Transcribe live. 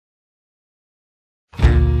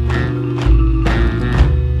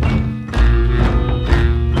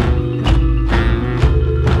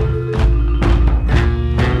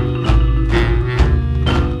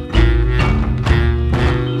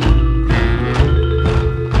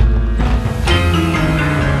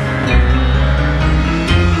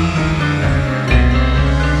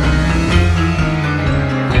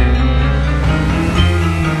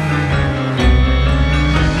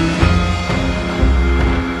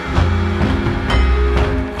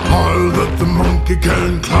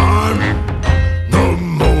can climb, the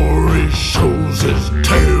more he shows his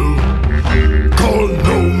tail. Call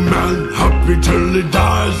no man happy till he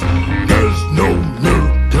dies. There's no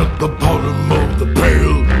milk at the bottom of the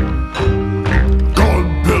pail. God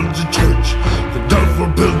builds a church, the devil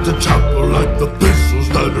builds a chapel, like the thistles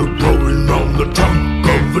that are growing round the trunk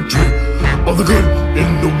of a tree. All the good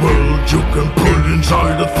in the world you can put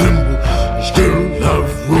inside a thimble, and still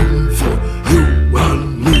have room for you and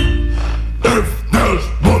me. If there's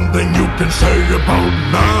one thing you can say about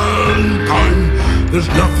mankind, there's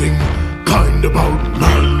nothing kind about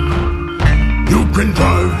man. You can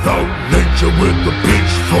drive out nature with a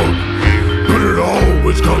pitchfork, but it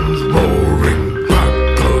always comes roaring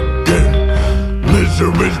back again.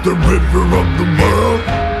 Misery's the river of the world.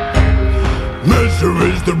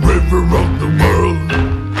 Misery's the river of the world.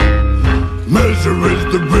 Misery's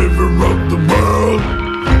the river of the world.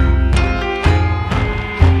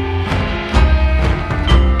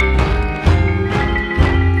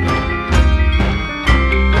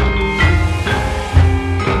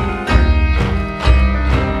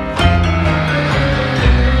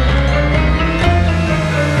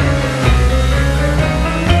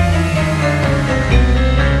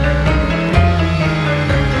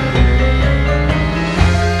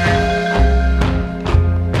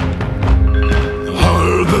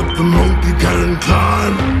 The monkey can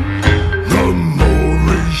climb, the more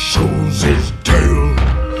he shows his tail.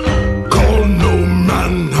 Call no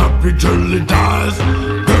man happy till he dies.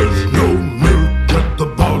 There's no milk at the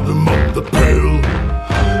bottom of the pail.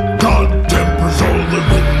 God tempers all the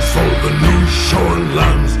winds for the new shorn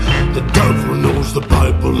lambs. The devil knows the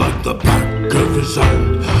Bible like the back of his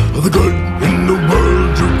hand. All the good in the world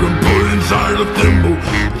you can put inside a thimble,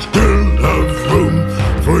 and still have room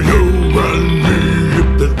for you and me.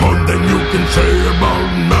 There's one thing you can say about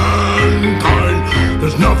mankind,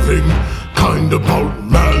 there's nothing kind about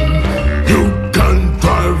man. You can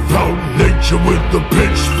drive out nature with the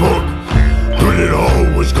pitchfork, but it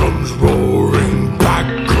always comes roaring back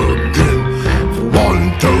again. For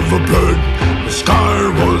want of a bird, the sky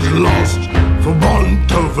was lost. For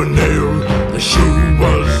want of a nail, the shoe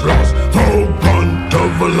was lost. For want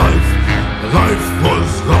of a life, life was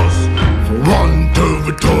lost. For want of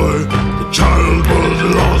a toy, the child was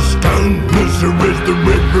lost. And misery's the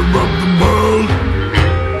river of the world.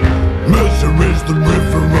 Misery's the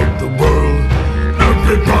river of the world.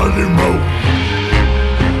 Everybody row,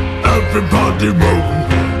 everybody row.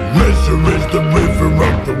 Misery's the river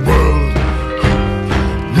of the world.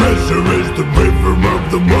 Misery's the river of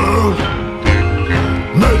the world.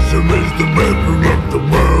 Misery's the river of the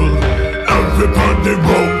world. Everybody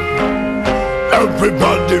row,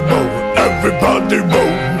 everybody row, everybody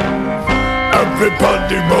row.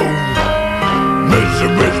 Everybody row.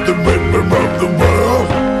 Misery's the river of the world.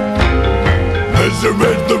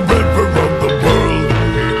 Misery's the river of the world.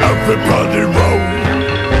 Everybody row.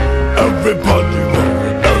 Everybody row.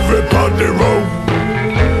 Everybody row.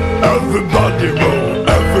 Everybody row.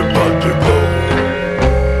 Everybody row.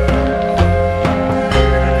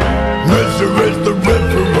 Misery's the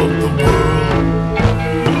river of the world.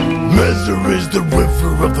 Misery's the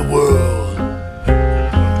river of the world.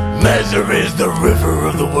 Misery's the river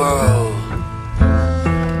of the world.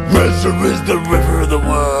 Misery's the river of the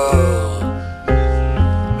world.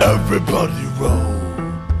 Everybody row.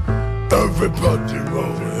 Everybody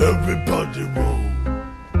row. Everybody row.